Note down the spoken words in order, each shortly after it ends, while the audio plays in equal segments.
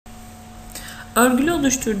Örgülü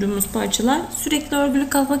oluşturduğumuz parçalar sürekli örgülü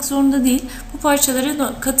kalmak zorunda değil. Bu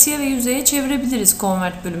parçaları katıya ve yüzeye çevirebiliriz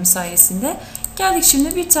convert bölümü sayesinde. Geldik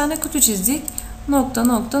şimdi bir tane kutu çizdik. Nokta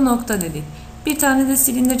nokta nokta dedik. Bir tane de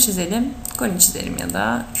silindir çizelim. Koni çizelim ya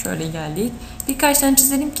da şöyle geldik. Birkaç tane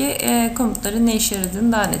çizelim ki komutların ne işe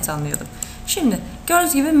yaradığını daha net anlayalım. Şimdi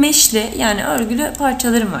gördüğünüz gibi meşli yani örgülü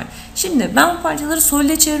parçalarım var. Şimdi ben bu parçaları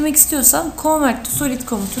solid'e çevirmek istiyorsam convert to solid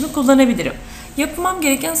komutunu kullanabilirim. Yapmam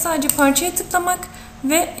gereken sadece parçaya tıklamak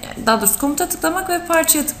ve daha doğrusu komuta tıklamak ve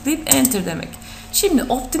parçaya tıklayıp enter demek. Şimdi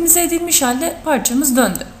optimize edilmiş halde parçamız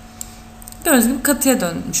döndü. Gördüğünüz gibi katıya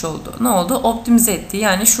dönmüş oldu. Ne oldu? Optimize etti.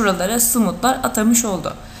 Yani şuralara smooth'lar atamış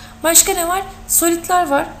oldu. Başka ne var? Solid'ler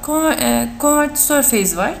var. Convert to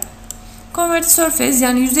surface var. Convert to surface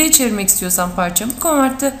yani yüzeye çevirmek istiyorsam parçamı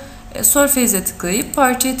convert to surface'e tıklayıp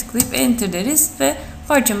parçaya tıklayıp enter deriz ve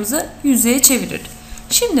parçamızı yüzeye çevirir.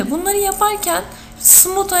 Şimdi bunları yaparken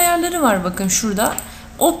smooth ayarları var bakın şurada.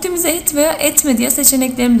 Optimize et veya etme diye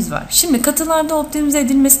seçeneklerimiz var. Şimdi katılarda optimize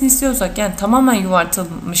edilmesini istiyorsak yani tamamen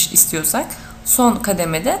yuvartılmış istiyorsak son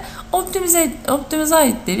kademede optimize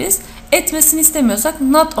et deriz. Etmesini istemiyorsak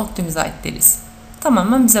not optimize et deriz.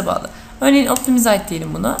 Tamamen bize bağlı. Örneğin optimize et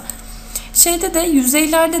diyelim buna. Şeyde de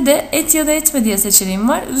yüzeylerde de et ya da etme diye seçeneğim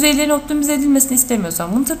var. Yüzeylerin optimize edilmesini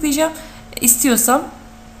istemiyorsam bunu tıklayacağım. İstiyorsam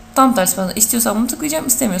tam tersi falan istiyorsam bunu tıklayacağım.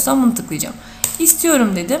 İstemiyorsam bunu tıklayacağım.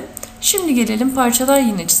 İstiyorum dedim. Şimdi gelelim parçalar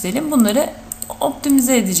yine çizelim. Bunları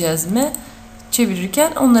optimize edeceğiz mi?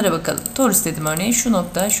 Çevirirken onlara bakalım. Torus dedim örneğin. Şu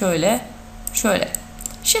nokta şöyle.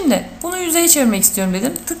 Şimdi bunu yüzeye çevirmek istiyorum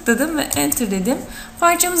dedim. Tıkladım ve enter dedim.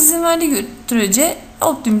 Parçamız izin verdiği sürece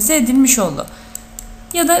optimize edilmiş oldu.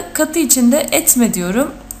 Ya da katı içinde etme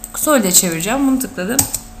diyorum. Solid'e çevireceğim. Bunu tıkladım.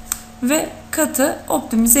 Ve katı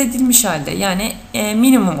optimize edilmiş halde. Yani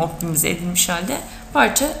minimum optimize edilmiş halde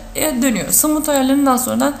parça dönüyor. Smooth ayarlarından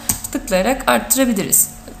sonradan tıklayarak arttırabiliriz.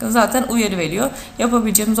 Zaten uyarı veriyor.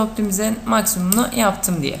 Yapabileceğimiz optimizenin maksimumunu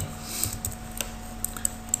yaptım diye.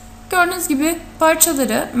 Gördüğünüz gibi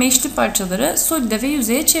parçaları, meşli parçaları solid'e ve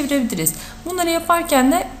yüzeye çevirebiliriz. Bunları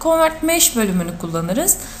yaparken de convert mesh bölümünü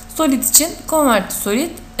kullanırız. Solid için convert to solid,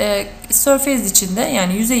 surface için de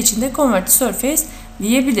yani yüzey için de convert to surface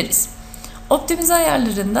diyebiliriz. Optimize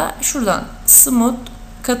ayarlarında şuradan smooth,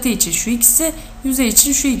 katı için şu ikisi, yüzey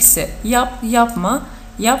için şu ikisi. Yap, yapma,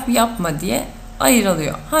 yap, yapma diye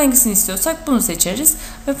ayrılıyor. Hangisini istiyorsak bunu seçeriz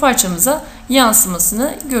ve parçamıza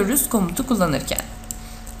yansımasını görürüz komutu kullanırken.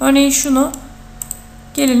 Örneğin şunu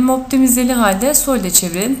gelelim optimizeli halde solid'e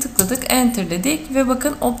çevirelim. Tıkladık, enter dedik ve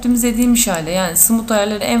bakın optimize edilmiş halde yani smooth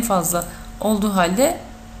ayarları en fazla olduğu halde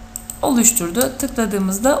oluşturdu.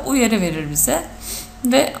 Tıkladığımızda uyarı verir bize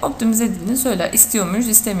ve optimize edildiğini söyler. İstiyor muyuz,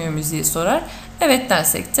 istemiyor muyuz diye sorar. Evet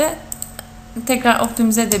dersek de tekrar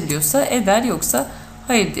optimize edebiliyorsa eder, yoksa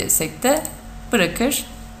hayır desek de bırakır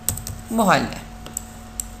bu halde.